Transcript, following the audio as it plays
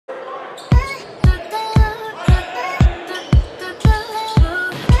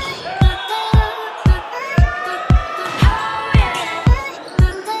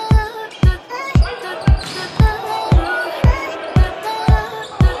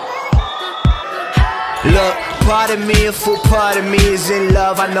Look, part of me, a full part of me is in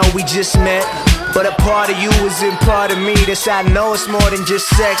love. I know we just met, but a part of you is in part of me. This I know it's more than just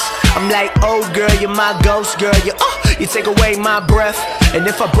sex. I'm like, oh girl, you're my ghost girl. You take away my breath. And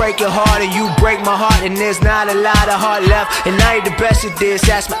if I break your heart and you break my heart, and there's not a lot of heart left. And I ain't the best at this,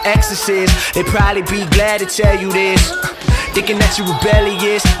 that's my exes. They'd probably be glad to tell you this. Thinking that you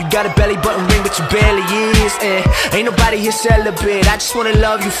rebellious. You got a belly button ring, but you barely is. And ain't nobody here celibate. I just wanna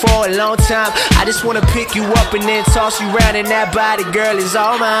love you for a long time. I just wanna pick you up and then toss you around, and that body, girl, is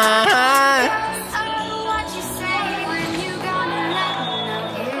all mine.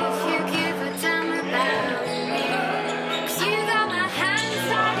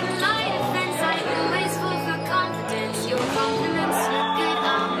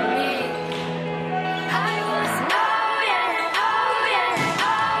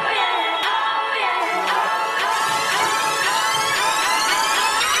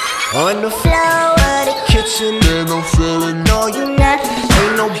 On the floor of the kitchen, and I'm feeling no, you not.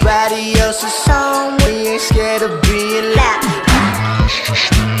 Ain't nobody else's song, we ain't scared of being loud.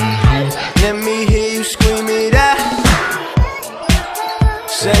 Let me hear you scream it out.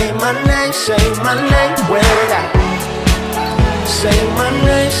 Say my name, wear it out. Say my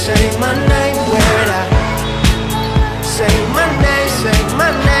name, wear it out. Say my name,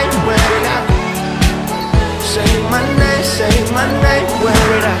 wear it out. Say my name,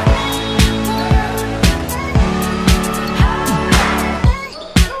 wear it out.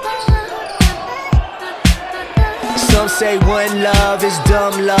 Some say one love is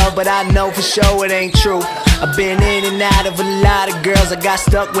dumb love, but I know for sure it ain't true. I've been in and out of a lot of girls, I got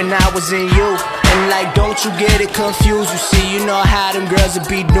stuck when I was in you. And like, don't you get it confused, you see, you know how them girls would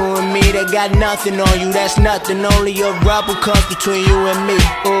be doing me. They got nothing on you, that's nothing, only a rubber comes between you and me.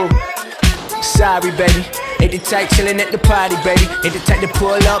 Ooh, sorry baby, ain't the type chillin' at the party baby. Ain't the type to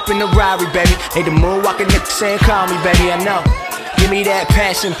pull up in the Rari baby. Ain't the moonwalking nigga saying call me baby, I know. Give me that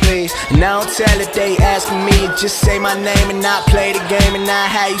passion, please. And I don't tell if they asking me. Just say my name and not play the game. And not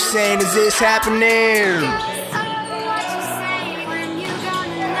how you saying, is this happening?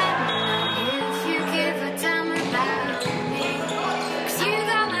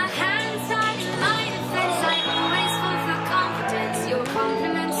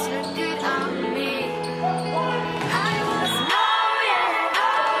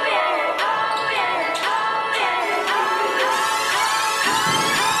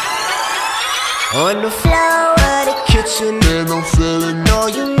 On the floor of the kitchen, and I'm feeling no,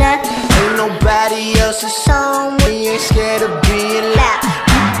 you not. Ain't nobody else's song, we ain't scared of being loud.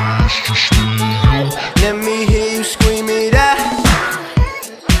 Let me hear you scream it out.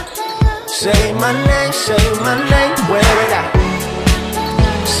 Say my name, wear it out.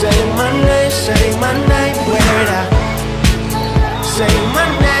 Say my name, wear it out. Say my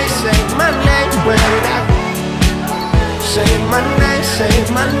name, wear it out. Say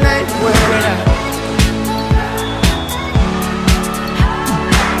my name, wear it out.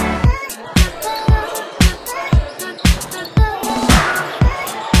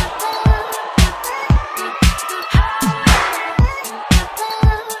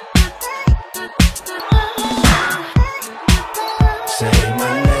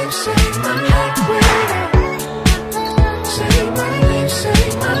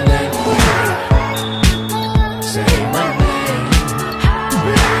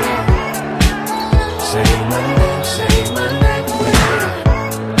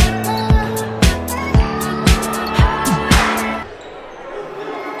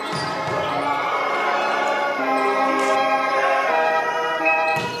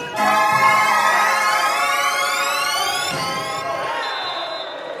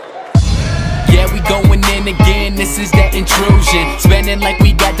 Going in again, this is that intrusion. Spending like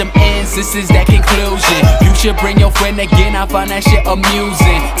we got them ends, this is that conclusion. You should bring your friend again, I find that shit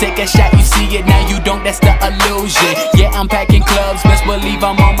amusing. Take a shot, you see it, now you don't, that's the illusion. Yeah, I'm packing clubs, best believe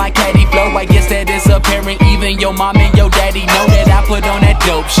I'm on my caddy flow. I guess that is apparent, even your mom and your daddy know that I put on that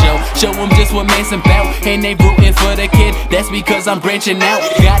dope show. Show them just what man's about, and they rooting for the kid, that's because I'm branching out.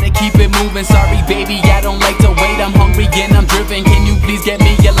 Gotta keep it moving, sorry baby, I don't like to wait. I'm hungry and I'm driven, can you please get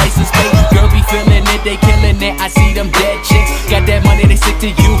me your license plate? Girl be feeling it, they killing it, I see them dead chicks. Got that money, they stick to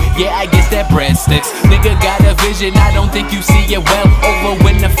you, yeah, I guess that bread sticks. Nigga got a vision, I don't think you see it well. Over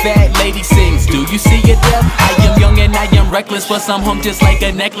when the fat lady sings, do you see it there? I am young and I am reckless, plus I'm hung just like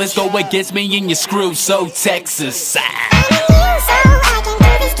a necklace. Go against me and you screw, so Texas.